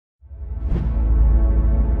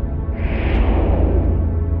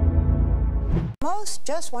Most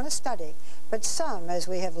just want to study, but some, as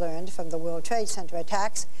we have learned from the World Trade Center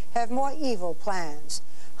attacks, have more evil plans.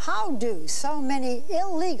 How do so many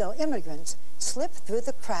illegal immigrants slip through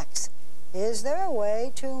the cracks? Is there a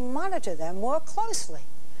way to monitor them more closely?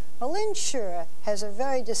 Well, Lynn Shure has a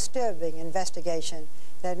very disturbing investigation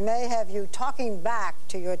that may have you talking back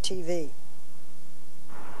to your TV.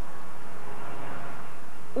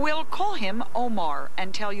 We'll call him Omar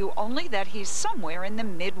and tell you only that he's somewhere in the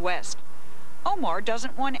Midwest. Omar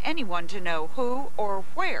doesn't want anyone to know who or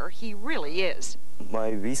where he really is.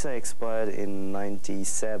 My visa expired in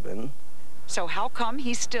 '97. So how come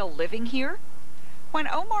he's still living here? When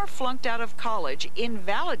Omar flunked out of college,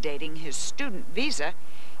 invalidating his student visa,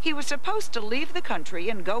 he was supposed to leave the country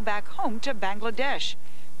and go back home to Bangladesh.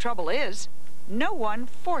 Trouble is, no one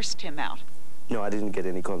forced him out. No, I didn't get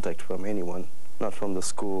any contact from anyone, not from the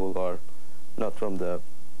school or not from the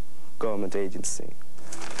government agency.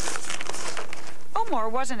 Omar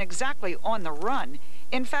wasn't exactly on the run.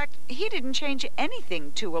 In fact, he didn't change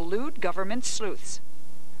anything to elude government sleuths.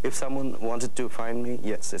 If someone wanted to find me,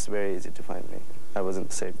 yes, it's very easy to find me. I was in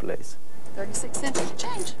the same place. 36 cents to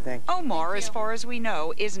change. Thank you. Omar, as far as we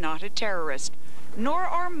know, is not a terrorist, nor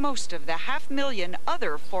are most of the 500,000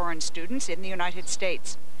 other foreign students in the United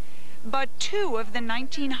States. But 2 of the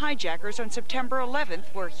 19 hijackers on September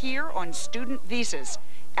 11th were here on student visas,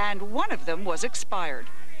 and one of them was expired.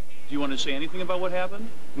 Do you want to say anything about what happened?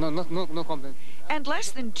 No comment. And less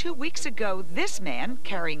than 2 weeks ago, this man,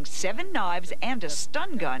 carrying 7 knives and a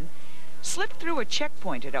stun gun, slipped through a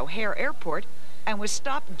checkpoint at O'Hare Airport and was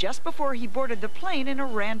stopped just before he boarded the plane in a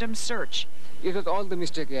random search. It was all the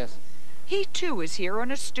mistake, yes. He, too, is here on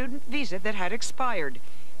a student visa that had expired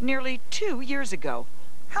nearly 2 years ago.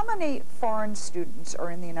 How many foreign students are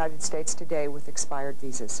in the United States today with expired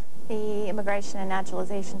visas? The Immigration and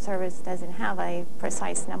Naturalization Service doesn't have a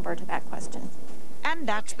precise number to that question. And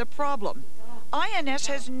that's the problem. INS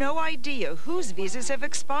has no idea whose visas have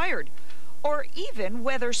expired, or even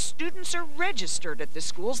whether students are registered at the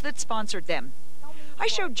schools that sponsored them. I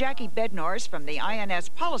showed Jackie Bednars from the INS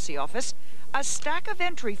Policy Office a stack of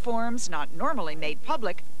entry forms not normally made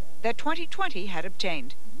public that 2020 had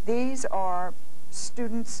obtained. These are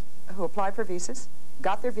students who applied for visas,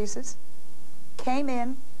 got their visas, came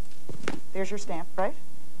in, there's your stamp, right?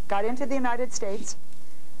 Got into the United States.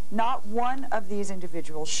 Not one of these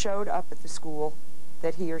individuals showed up at the school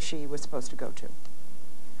that he or she was supposed to go to.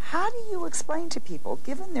 How do you explain to people,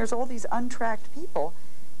 given there's all these untracked people,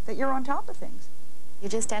 that you're on top of things? You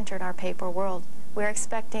just entered our paper world. We're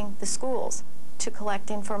expecting the schools to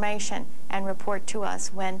collect information and report to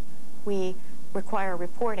us when we require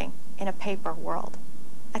reporting in a paper world.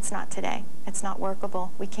 That's not today. It's not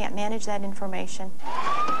workable. We can't manage that information.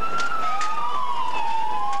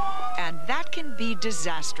 And that can be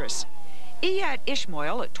disastrous. Iyad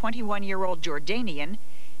Ishmael, a 21-year-old Jordanian,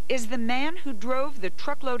 is the man who drove the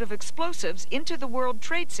truckload of explosives into the World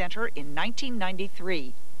Trade Center in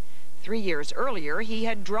 1993. 3 years earlier, he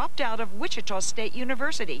had dropped out of Wichita State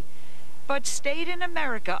University, but stayed in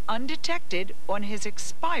America undetected on his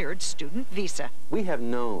expired student visa. We have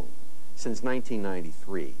known since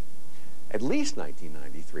 1993, at least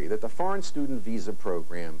 1993, that the foreign student visa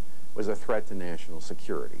program was a threat to national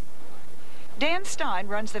security. Dan Stein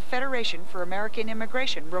runs the Federation for American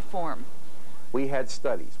Immigration Reform. We had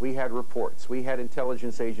studies, we had reports, we had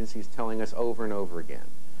intelligence agencies telling us over and over again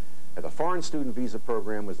that the foreign student visa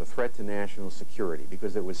program was a threat to national security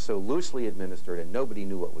because it was so loosely administered and nobody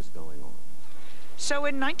knew what was going on. So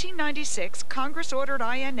in 1996, Congress ordered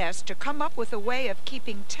INS to come up with a way of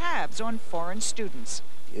keeping tabs on foreign students.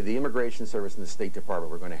 The Immigration Service and the State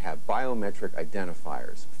Department were going to have biometric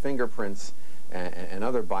identifiers, fingerprints, and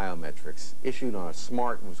other biometrics issued on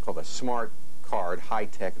what was called a smart card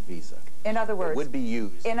high-tech visa. In other words, it would be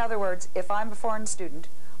used. In other words, if I'm a foreign student,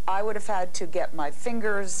 I would have had to get my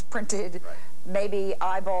fingers printed, right, maybe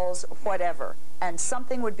eyeballs, whatever, and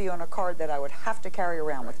something would be on a card that I would have to carry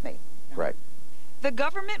around with me. Right. The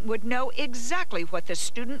government would know exactly what the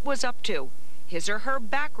student was up to, his or her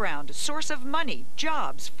background, source of money,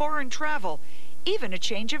 jobs, foreign travel, even a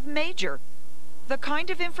change of major. The kind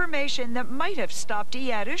of information that might have stopped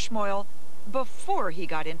Iyad Ishmael before he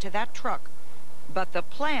got into that truck. But the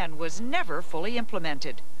plan was never fully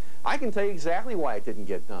implemented. I can tell you exactly why it didn't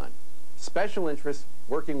get done. Special interests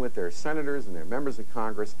working with their senators and their members of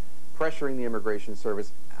Congress, pressuring the Immigration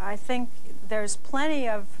Service. I think there's plenty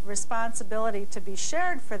of responsibility to be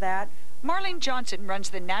shared for that. Marlene Johnson runs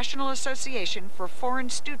the National Association for Foreign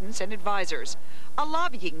Students and Advisors, a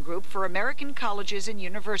lobbying group for American colleges and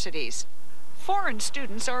universities. Foreign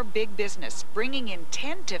students are big business, bringing in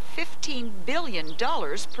 $10 to $15 billion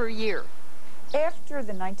per year. After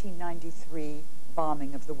the 1993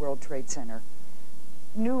 bombing of the World Trade Center,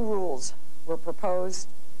 new rules were proposed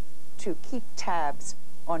to keep tabs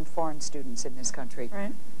on foreign students in this country.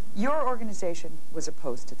 Right. Your organization was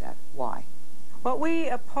opposed to that. Why? What we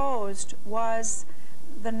opposed was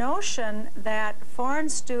the notion that foreign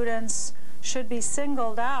students should be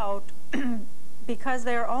singled out because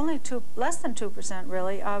they are only less than 2%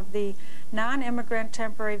 really of the non-immigrant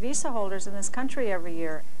temporary visa holders in this country every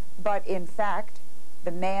year. But in fact,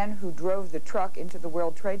 the man who drove the truck into the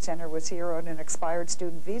World Trade Center was here on an expired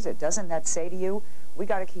student visa. Doesn't that say to you, we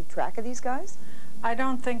got to keep track of these guys? I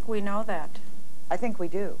don't think we know that. I think we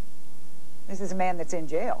do. This is a man that's in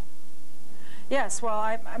jail. Yes, well,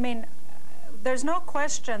 I mean, there's no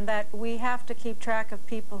question that we have to keep track of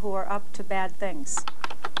people who are up to bad things.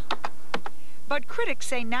 But critics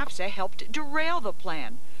say NAFSA helped derail the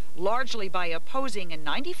plan, largely by opposing a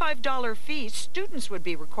 $95 fee students would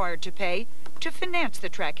be required to pay to finance the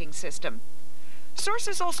tracking system.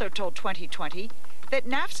 Sources also told 2020 that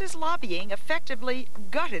NAFSA's lobbying effectively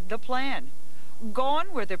gutted the plan.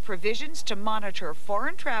 Gone were the provisions to monitor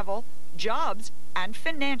foreign travel, jobs, and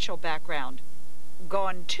financial background.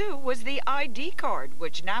 Gone, too, was the ID card,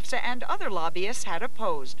 which NAFSA and other lobbyists had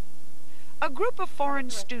opposed. A group of foreign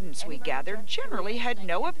students, we gathered, generally had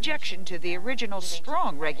no objection to the original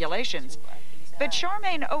strong regulations. But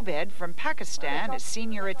Charmaine Obed from Pakistan, a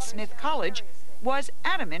senior at Smith College, was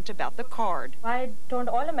adamant about the card. Why don't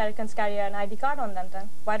all Americans carry an ID card on them then?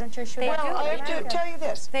 Why don't you issue that? Well, I have to tell you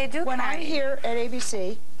this. They do When I'm here at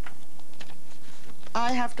ABC,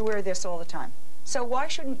 I have to wear this all the time. So why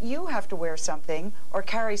shouldn't you have to wear something or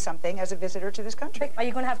carry something as a visitor to this country? Are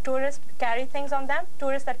you going to have tourists carry things on them?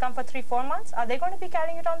 Tourists that come for 3-4 months? Are they going to be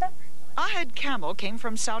carrying it on them? Ahad Kamal came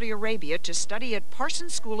from Saudi Arabia to study at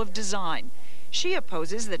Parsons School of Design. She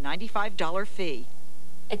opposes the $95 fee.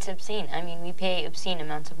 It's obscene. I mean, we pay obscene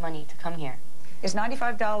amounts of money to come here. Is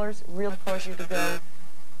 $95 really cause you to go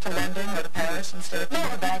to London or Paris instead of... No,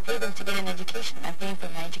 but I pay them to get an education. I'm paying for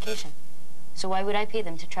my education. So why would I pay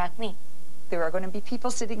them to track me? There are going to be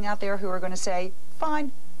people sitting out there who are going to say,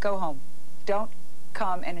 fine, go home. Don't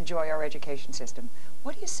come and enjoy our education system.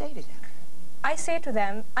 What do you say to them? I say to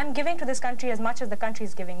them, I'm giving to this country as much as the country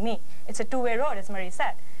is giving me. It's a two-way road, as Marie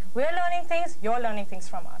said. We're learning things, you're learning things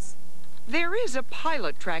from us. There is a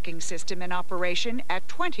pilot tracking system in operation at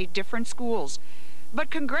 20 different schools. But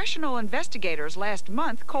congressional investigators last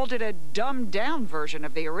month called it a dumbed-down version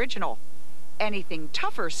of the original. Anything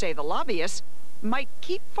tougher, say the lobbyists, might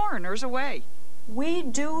keep foreigners away. We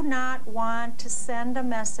do not want to send a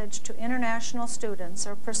message to international students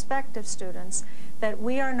or prospective students that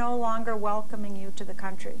we are no longer welcoming you to the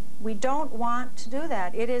country. We don't want to do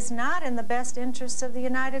that. It is not in the best interests of the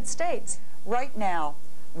United States. Right now,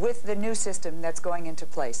 with the new system that's going into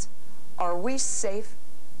place, are we safe?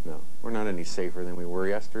 No, we're not any safer than we were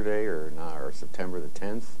yesterday or September the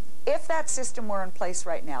 10th. If that system were in place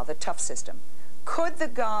right now, the tough system, could the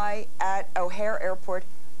guy at O'Hare Airport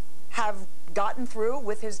have gotten through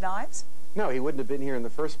with his knives? No, he wouldn't have been here in the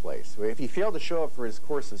first place. If he failed to show up for his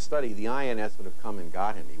course of study, the INS would have come and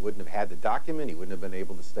got him. He wouldn't have had the document. He wouldn't have been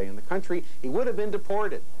able to stay in the country. He would have been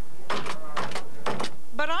deported.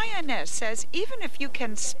 But INS says even if you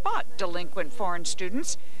can spot delinquent foreign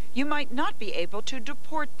students, you might not be able to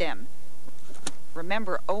deport them.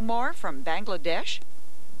 Remember Omar from Bangladesh?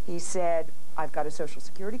 He said, I've got a social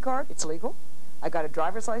security card, it's legal. I got a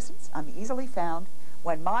driver's license, I'm easily found.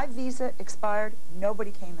 When my visa expired, nobody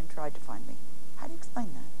came and tried to find me. How do you explain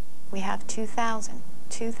that? We have 2,000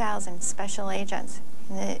 special agents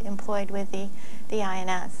employed with the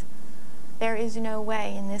INS. There is no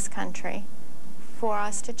way in this country for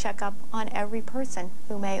us to check up on every person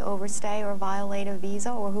who may overstay or violate a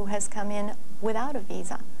visa or who has come in without a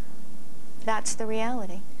visa. That's the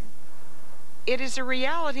reality. It is a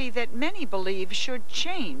reality that many believe should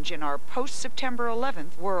change in our post-September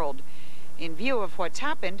 11th world. In view of what's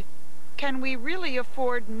happened, can we really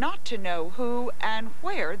afford not to know who and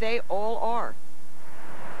where they all are?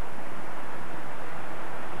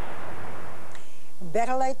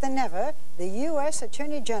 Better late than never, the U.S.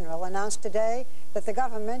 Attorney General announced today that the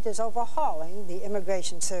government is overhauling the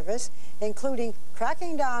Immigration Service, including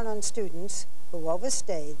cracking down on students who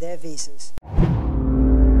overstay their visas.